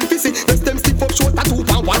yourself, the man fizzy. Rest them stiff up short, tattoo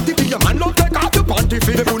and quantity. Your man love take off your panty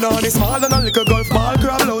fit. The punani small than a little golf ball.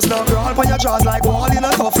 Grab low, now crawl for your jaws like wall in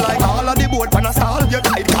a tough like all of the boat pan a stall. You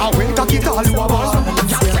tight car when cocky tall you a ball.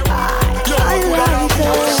 I like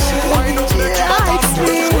it. Why not make you a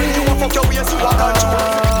when you a fuck your waist, you a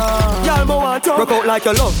control. Y'all mo want to rock out like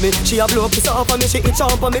you love me. She a blow kiss off for me, she itch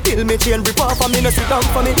on for me till me chain rip off for me. No sit down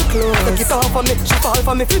for me, take it off for me. She fall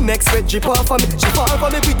for me, feel next sweat drip off for me. She fall for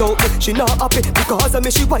me without me, she not happy because of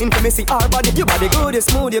me. She whine for me, see her body. Your body good, you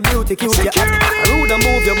smooth, you beauty, cute, you hot. Rude and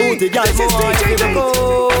move your booty, girl. This is DJ.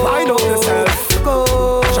 Go, wind up yourself, go.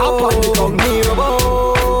 Chop on the tongue, near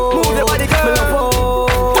about. Move your body, girl.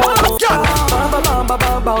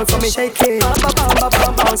 Bounce for me, shake it.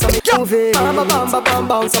 groovy. Bamba bamba bamba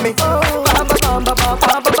bounce on me. Bamba bamba bamba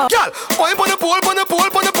bamba bamba. Girl, wine on the pole, on the pole,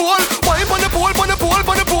 on the pole. Wine on the pole, on the pole,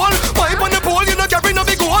 on the pole. Wine on the pole, you know carry no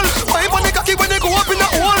big goal. Wine on the cocky when you go up in the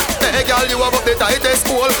hole. Hey girl, you have up the tightest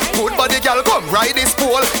pole. Good body girl, come ride this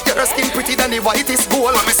pole. Your skin pretty than the whitest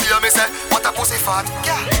gold. Let me see, me say, what a pussy fat.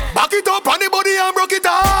 Girl, back it up on the body and broke it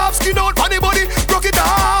off. Skin out on the body, broke it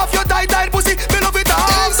off. Your tight pussy, me love it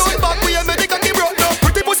off. Don't back me and make the cocky broke no.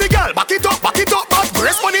 Pretty pussy girl, back it up, but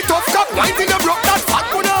breast on it tough cock. Wine till you broke that fat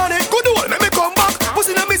one on it. Good old, let me come back.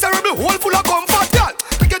 Pussy in a miserable hole full of comfort, girl.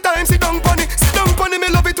 Pick your time, sit down pon it, me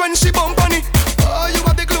love it when she bump on it. Oh, you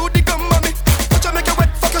have the glue, the gum on me. Watch her make you wet,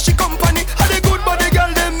 fuck your she company. And the good body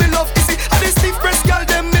girl, them me love easy. And the stiff breast girl,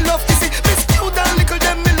 them me love easy. Miss cute and little,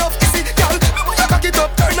 them me love easy. Girl, me want you cock it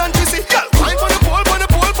up, turn and twist it. Girl, wine for the pole, for the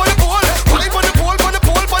pole, for the pole. Wine for the pole, for the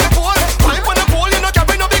pole, for the pole. Wine for the pole, you know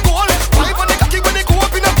carry no big goal. Wine for the cocky when they go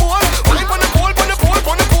up in the pole. Wine for the pole, for the pole,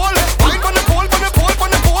 for the pole. Wine for the pole, for the pole, for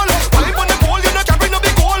the pole. Wine for the pole, you know carry no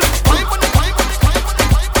big goal. Wine for the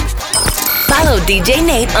Follow DJ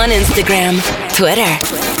Nate on Instagram, Twitter,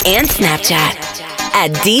 and Snapchat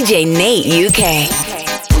at DJ Nate UK.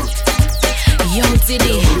 Yo,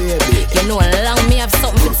 Diddy, you know long me have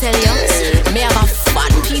something to tell you. Me have a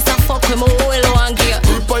fat piece of fuck with my whole one gear.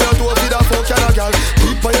 Keep on your toe for the fuck and a gal.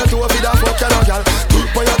 Keep on your toe for the fuck and a gal.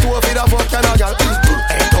 Keep on your toe for the fuck and a gal.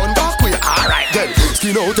 Hey, turn back way, alright then.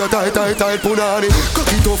 Skin out your tight punani.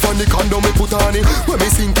 Cock it off on the condom me put on it. When me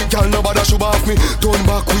sink it, gal, nobody should off me. Turn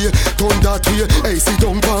back way, turn that way. Hey, sit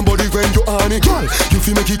down, pan body when you on it. Gal, you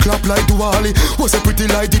feel make it clap like Duali. Was a pretty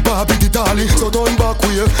like the Barbie, the Dolly. So turn back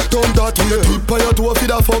way, turn that way. Keep on your toe for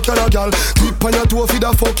the fuck and a gal. Keep on your toe for the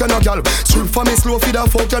fuck and a gal. Strip for me slow for the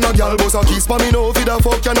fuck and a gal. Boss a kiss for me no for the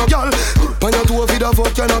fuck and a gal. Keep on your toe for the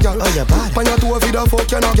fuck and a gal. Keep on your toe for the fuck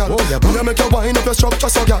and a gal. When make you wind up your structure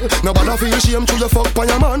so gal. Nobody feel shame to your fuck on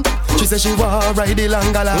your man. She say she want ride the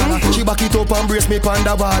langala. She back it up and brace me pon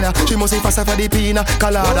the wall. She must be faster for the pina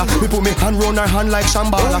colada. Me put me hand round her hand like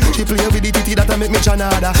Shambhala. She play with the titty that make me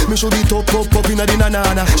janada. Me show the top up inna the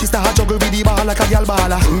nanana. She start juggle with the ball like a gal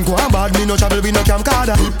balla. Go on bad, me no travel with no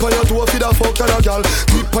camcorder. Keep on your toe for the fuck and a gal.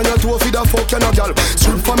 Keep on your toe for the fuck and a gal.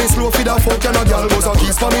 Strip for me slow for the fuck and a gal. Boss a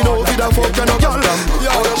kiss for me no for the fuck and a gal.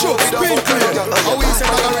 Yo, show spin clear. How we say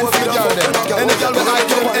that I for the gal then? Any gal when I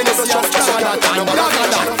give them any shot,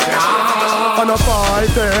 on a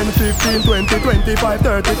 5, 10, 15, 20, 25,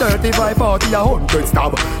 30, 35, 40, 100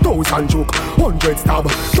 stab, 1,000 choke, 100 stab,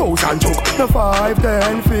 1,000 choke. The 5,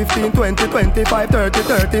 10, 15, 20, 25, 30,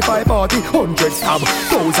 35, 40, 100 stab,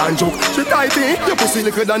 1,000 choke. She tighty, your pussy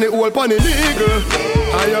liquor than the old pony legal.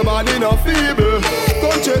 And your body no feeble.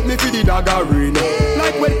 Come check me for the dagger ring.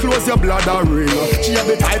 Like when close your bladder ring. She have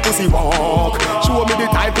the type pussy walk. Show me the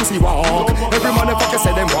type pussy walk. Every motherfucker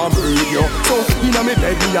say them want breed you. So inna me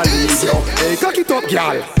bed me a leave you. Hey, cock it up,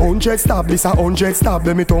 girl. 100 stab, this a 100 stab.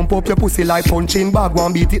 Let me thump up your pussy like punching bag.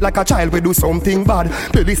 One beat it like a child, we do something bad.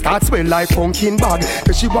 Baby start swell like pumpkin bag.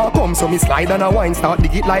 Cause she want come, so me slide and a wine. Start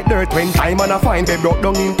dig it like dirt when time and a fine. They broke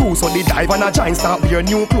down in two, so the dive and a giant. Start wear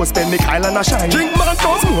new clothes, spend me Kyle and a shine. Drink man,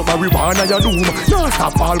 don't smoke marijuana your room. Don't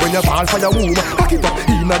stop fall when you fall for your womb. Cock it up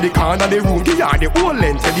inna the corner the room. Give her the whole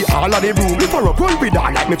length of the all of the room. If her up run with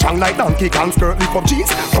her like me chang like Donkey Kong. Skirt lift up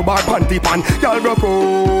jeans, rub her panty pan. Y'all rock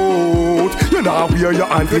out. You know wear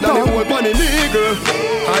your auntie down. You the whole bunny nigga.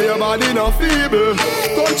 And your body no feeble.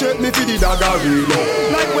 Come check me for the dagger ring.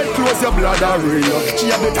 Like when close your bladder ring. She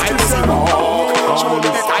have the time to see walk. Show me the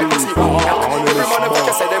time to see walk. Every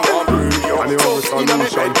motherfucker say them want breed you. So inna me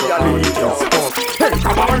bed me a lead you. Hey,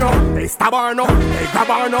 grab her no, hey, stab her no. Hey, grab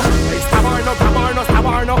her no, hey, stab her no, grab her no, stab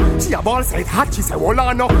her no. She a ball say it hot, she say hold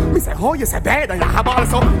on no. Me say oh you say bad and you have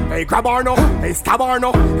also. Hey, grab her no, hey, stab her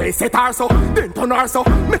no. Hey, set her so, then turn her so.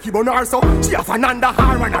 Make you burn her so. She a Fernanda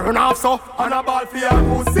her and a run off so. On a ball for your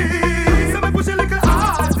pussy. So me push a little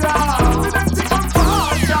harder. See them stick on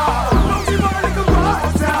faster. Now she want a little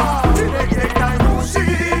harder. She take time pushy.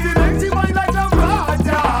 She make she wine like a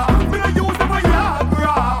brother. Me no use the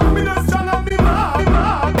Viagra. Me no strong on me man.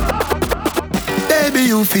 Baby,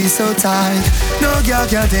 you feel so tight. No girl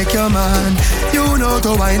can take your man. You know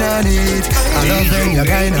to wine on it. I love when you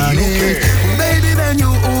grind on it. Baby, when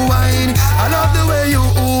you wine, I love the way you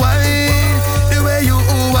wine. The way you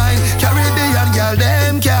wine. Caribbean girl,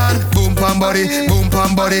 them can boom pa pam body, boom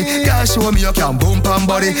pam body. Girl, show me you can boom pam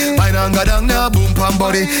body. Wine and go down now, boom pam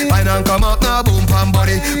body. Wine and come up now, boom pam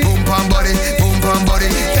body, boom pam body, boom pam body.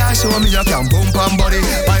 Girl, show me you can boom pam body.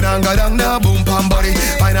 Wine and go down now, boom pam body.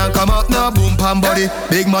 Wine and come up now, boom pam body.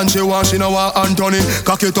 Big man she want, she know want Anthony.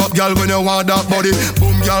 Cock it up, girl, when you want that body.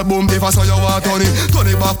 Boom, girl, boom, if I saw you want Tony. Turn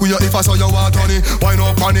it back with you if I saw you want Tony. Wine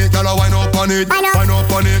up on it, girl, wine up on it. Wine up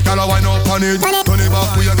on it, girl, wine up on it. Turn it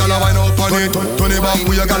back with you, girl, wine up on it. Turn it back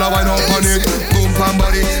with you, girl, wine up on it. Boom pam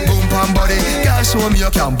body, boom pam body. Girl, show me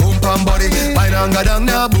you can boom pam body. Wine and go down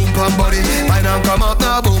now, boom pam body. Wine and come up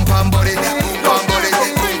now, boom pam body. Boom pam body,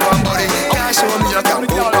 boom pam body. Girl, show me you can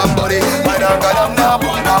boom pam body. Wine and go down now,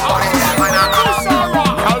 boom pam body. Wine and come up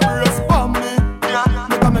now. Girl, respond me.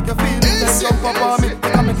 Make her make you feel it, then jump up on me.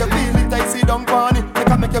 Make her make you feel it, then sit down on it. Make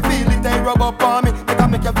her make you feel it, then rub up on me. Make her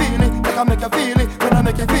make you feel it, make her make you feel it. When I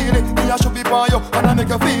make you feel it, me I should be by you, and I make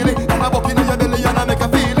you feel it. And I buck in your belly, and I make you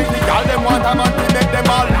feel it. The girl them want a man to make them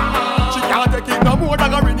all. She can't take it no more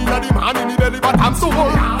than a ring in the man in the belly, but I'm so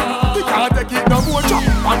old. She can't take it no more, chop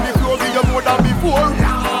on the floor, give you more than before.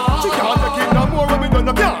 She can't take it no more when we done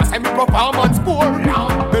the dance, and me performance poor.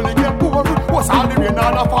 Belly get poor, what's all the rain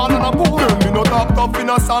and a fall and a pour. Me no talk tough in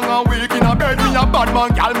a song and weak in a bed. Me a bad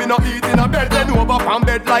man, girl, me no eat in a bed. Then over from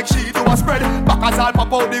bed like sheet to a spread. Back as all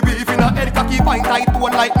pop out the beef in a head. Cocky fine tight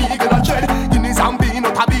tone like eagle and tread. Guineas and bean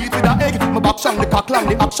out a beat with a egg. My back shine, the cock long,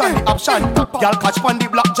 the action, the option. Girl catch from the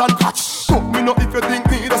black John catch. So me know if you think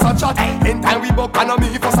me just a chat. Anytime we buck and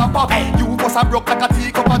me fuss a pop. You fuss a broke like a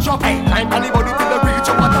teacup a drop. Climb on the body till the reach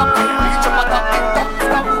up a top. Reach up a top, tick tock,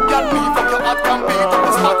 stop. Girl me fuck your hot compete up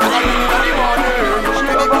the spot. And in the morning,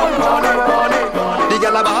 she the good morning. The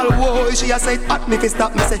girl a ball, whoa, she a say hot me fi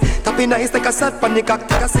stop. Me say tappy nice like a sat pan the cock.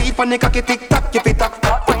 Take a seat pan the cocky tick tock, keep it up.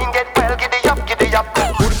 Wine get well, giddy up, giddy up.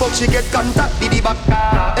 Good fuck she get contact, diddy back.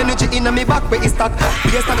 Energy inna me back where it start.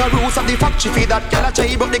 Biggest like a roots of the fuck she feed that. Girl a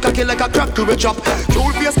try but the cocky like a crack to a drop.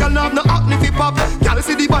 Cool face girl have no acne fi pop. Girl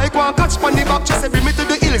see the bike want catch pan the back. She say bring me to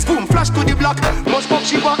the hills, boom flash to the block. Must fuck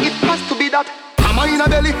she want it has to be that. Hammer in a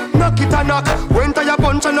belly, knock it a knock. When tire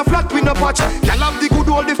punch and a flat with no patch. Girl have the good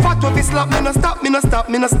old the fat when fi slap. Me no stop, me no stop,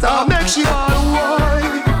 me no stop. Make she all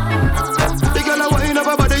wine. The girl a wine up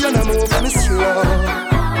her body and a move me strong.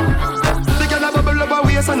 The girl a bubble up her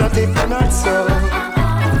waist and a tip and a so.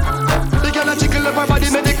 The girl a jiggle up her body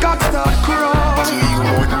make the cock start crawl. Do you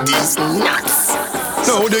want these nuts?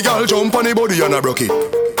 Now the girl jump on the body and a broke it.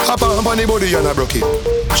 Hop on the body and a broke it.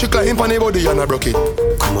 She climb on the body and a broke it.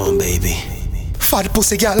 Come on, baby. Fat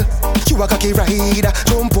pussy gal, you a cocky rider.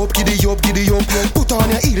 Jump up, giddy up, giddy up. Put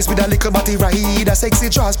on your heels with a little body rider. Sexy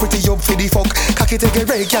dress, pretty up for the fuck. Cocky take a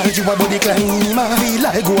break, gal, you a body climber. Feel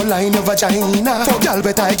like go line your vagina. Fuck gal,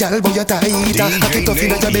 better gal, boy you tighter. Cocky tough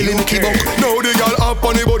inna your belly, make it buck. Now the gal up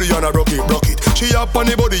on the body and a broke it, broke it. She up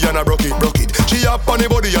on the body and a broke it, broke it. She up on the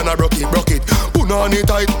body and a broke it, broke it. Put on it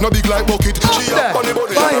tight, no big like bucket. She up on the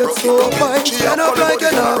body and a broke it, broke it. She up on the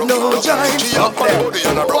body and a broke it, broke it. She up on the body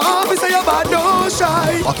and a broke it. Officer, you bad no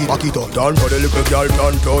shy. Back it up, down for the little girl,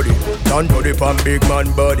 down to the. Down to the pan big man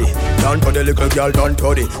body. Down for the little girl, down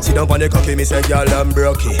to the. Sit down on the cocky, me say girl I'm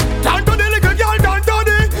broke it. Down to the little girl, down to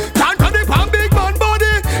the. Down to the pan big man body.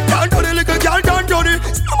 Down to the little girl, down to the.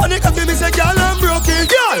 Sit down on the cocky, me say girl I'm broke it.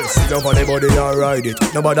 Girl, sit down on the body and ride it.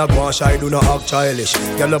 Nobody go and shy, do not act childish.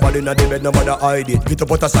 Girl, nobody in the bed, nobody hide it. Get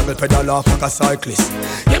up out a saddle, pedal off like a cyclist.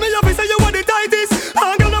 Give me your face, say you want the tightest.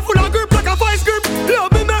 I'm gonna full of grip like a vice grip.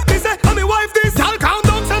 Love me, make me say, I'm me wife this. I'll calm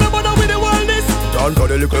down, say nobody with the wellness. Down to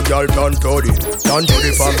the little girl, down to the. Down to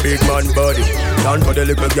the fan big man body. Down to the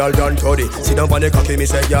little girl, down to the. Sit down on the cocky, me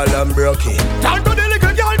say, girl, I'm broke it. Down to the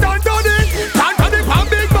little girl, down to the. Down to the fan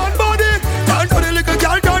big man body. Down to the little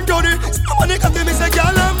girl, down to the. Sit down on the cocky, me say,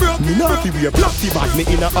 girl, I'm broke it. Me naughty wear blocky bag, me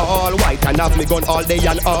in a all white. And have me gun all day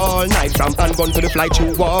and all night. From handgun to the fly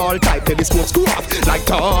through wall type. Telescope screw up like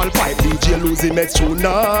tall pipe. DJ losing meds through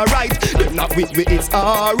nah right. Them not with me, it's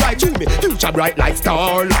alright. You me, future bright like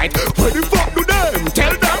starlight. Where the fuck do them?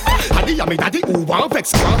 Tell them. Haddy and me daddy who want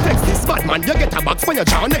vex. This bad man, you get a box for your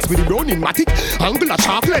jaw next. With the browning matic, angular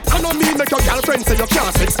chocolate. I know me make your girlfriend say you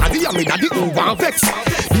can't sex. Haddy and me daddy who want vex.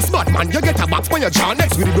 This bad man, you get a box for your jaw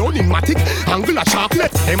next. With the browning matic, angular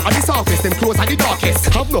chocolate. Them are the softest, them close are the darkest.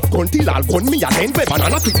 Have enough gun till I'll gun me a 10 way.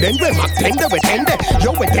 Banana pick then way, Mac 10 way, 10 way.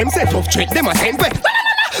 Yo with them set up trick, them a 10 way.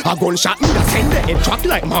 A gunshot me a send it. Head track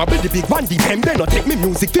like marble, the big one, the pembe. No take me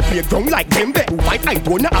music to play ground like dembe. Who fight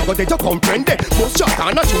Aidonia, I got to comprehend it. Most shot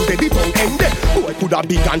and a shoot the tongue end it. Boy could a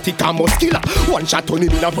big antique and muscular. One shot turn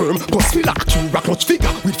him in a worm, cause filler. Cura clutch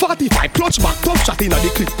figure with 45 clutch back. Top shot in a the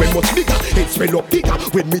clip when much bigger. Head swell up bigger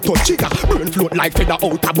when me touch trigger. Burn float like feather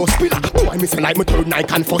out a bus pillar. Boy missing like me turn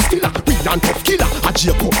Nike and first killer. Real and tough killer, a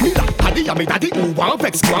Jacob Miller. Paddy a me daddy who want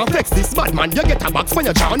vex, this bad man you get a box when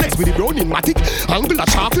you jaw next with the browning matic. Angle of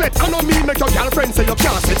chocolate, I know me make your girlfriend say you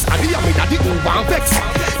can't sex. Paddy a me daddy who want vex.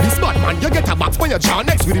 This bad man you get a box when you jaw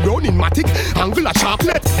next with the browning matic. Angle of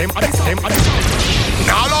chocolate, them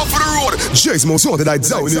now off for the road. Jay's most wanted I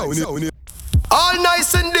down it. All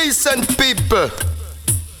nice and decent people.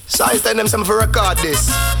 So I tell them some for record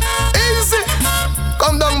this. Easy.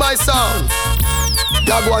 Come down my sound.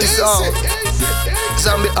 Dog one sound.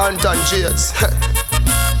 Zombie Anton Jades.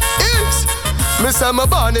 Me say me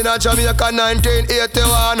born in a Jamaica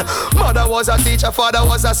 1981. Mother was a teacher, father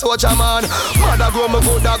was a soldier man. Mother grow me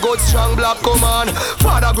good, a good strong black command.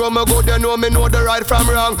 Father grow me good, they know me know the right from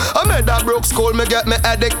wrong. I made that broke school, me get me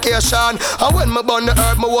education. And when me born the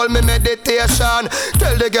earth, me hold me meditation.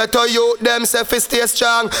 Tell the ghetto youth, them say fi stay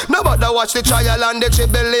strong. Nobody watch the trial and the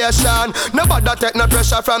tribulation. Nobody take no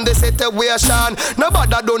pressure from the situation.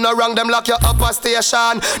 Nobody do no wrong, them lock you up a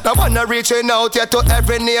station. No one reaching out yet to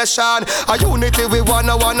every nation. A unity we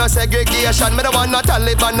wanna segregation. Me don't wanna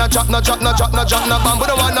Taliban, no drop, no bomb. We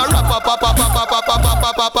don't wanna rap, bomb.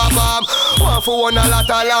 One for one a lot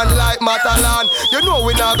of land like Matalan. You know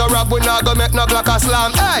we not go rap, we not go make no clock a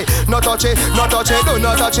slam. Hey, no touch it, do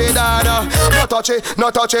not touch it, Dana. No touch it, do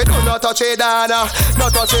not touch it, Dana. No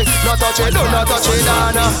touch it, do not touch it,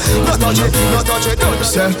 Dana. No touch it,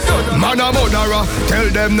 say, man a murderer, tell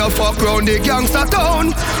them no fuck round the gangster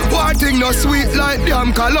town. One thing no sweet like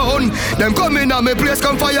damn cologne. Them coming a me place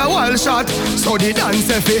come fire wild shot. So the dance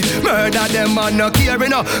fi murder them man no care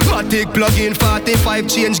enough. Matic plug in 45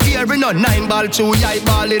 change gear enough. 9 ball through eye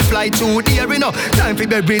ball it fly through the air enough. Time fi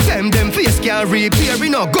bury them face can't repair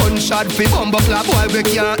enough. Gunshot fi bumbo clap boy we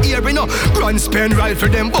can't hear enough. Gun spin rifle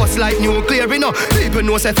them bust like nuclear enough. People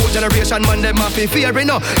know say 4th generation man them have fi fear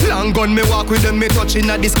enough. Long gun me walk with them me touching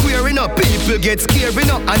at the square enough. People get scared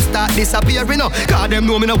enough and start disappearing enough. Cause them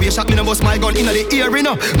know me no way shot me no bust my gun inna the ear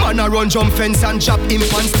enough. Man a run jump fence and drop him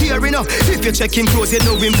and steer enough. If you check him close you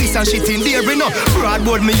know him piece and shit in there enough.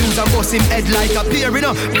 Broadboard me use and bust him head like a pear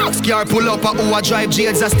enough. Next car pull up a who a drive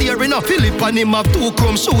Jades a steer enough. Philip and him have 2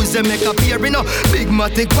 chrome shoes they make a pair enough. Big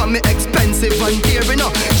matic for me expensive and dear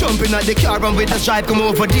enough. Jumping at the car and with a drive come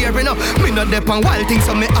over there enough. Me not dep on wild things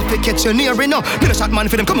so me have to catch you near enough. Me no shot man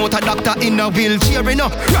for them come out a doctor in a wheelchair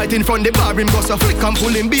enough. Right in front the bar him bust a flick and pull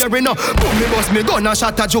him beer enough. Boom me bust me gun and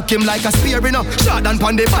shot a juke him like a spear enough. Shot and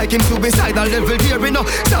pon the bike him suicidal level dear enough.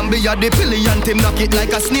 Zombie at the pilly and him knock it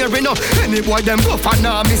like a snare enough. Any boy them buff and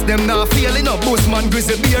nah miss them nah feel enough. Bushman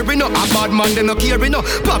grizzly beer enough. A bad man them no care enough.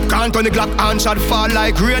 Popcorn on the Glock and shot fall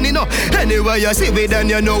like rain enough. Anywhere you see me then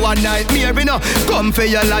you know a nightmare enough. Come for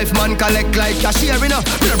your life man collect like cashier enough.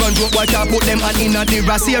 Run joke boy can't put them hand in a the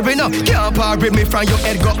racier enough. Can't parry me from your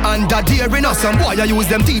head go under deer enough. Some boy you use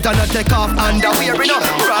them teeth and not take off underwear enough.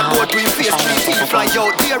 Broadboard to your face 3 teeth fly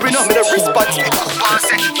out deer enough. Me the response me up and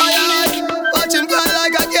say watch him girl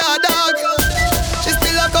like a yard dog. She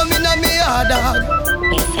still a coming on me yard dog.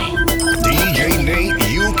 DJ Nate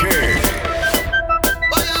UK.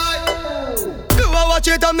 Do I watch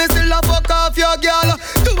it and me still a fuck off your girl?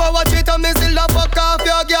 Do I watch it and me still a fuck off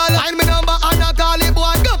your girl? Find me number and I call it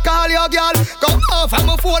boy, go call your girl. Come off on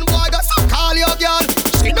my phone boy, go so call your girl.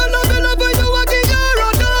 She don't love you a give her a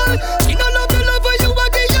doll. She don't love you a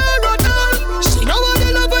give her a doll. She don't want to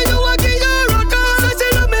love you a give her a doll. Say she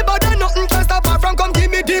love me but then nothing can stop her from come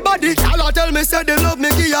give me the body. Y'all tell me say they love me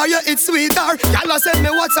give her, yeah it's sweeter. Y'all send me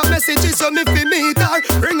WhatsApp messages so me fi meet her.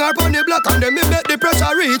 Bring her on the block and then me make the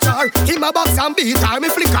pressure reach her. Him a box and beat her, me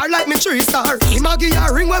flick her like me 3-star. Him a give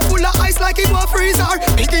her ring when full of ice like him a freezer.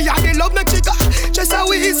 Me give her the love me chica, just a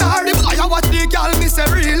wheezer. The boy a watch the girl me say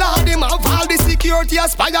real hard. Him have all the security a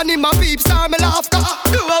spy and him a peep star me laugh car.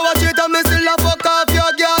 Do I watch it and me still a fuck off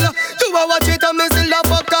your girl? Do I watch it and me still a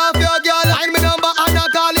fuck off your girl? Find me number and I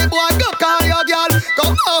call it boy, go call your girl.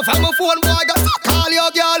 Come off on my phone boy, go so call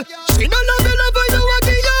your girl. She no love you a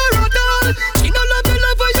give her a doll. She no love you a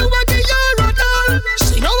give her a doll.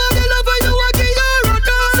 She no want to love you a give her a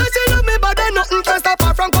doll. Say she love me but then nothing can stop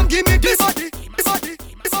her from come give me this body.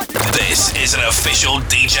 This is an official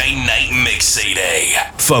DJ Nate mix CD.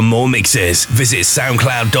 For more mixes, visit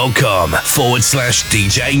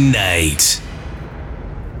soundcloud.com/DJ Nate.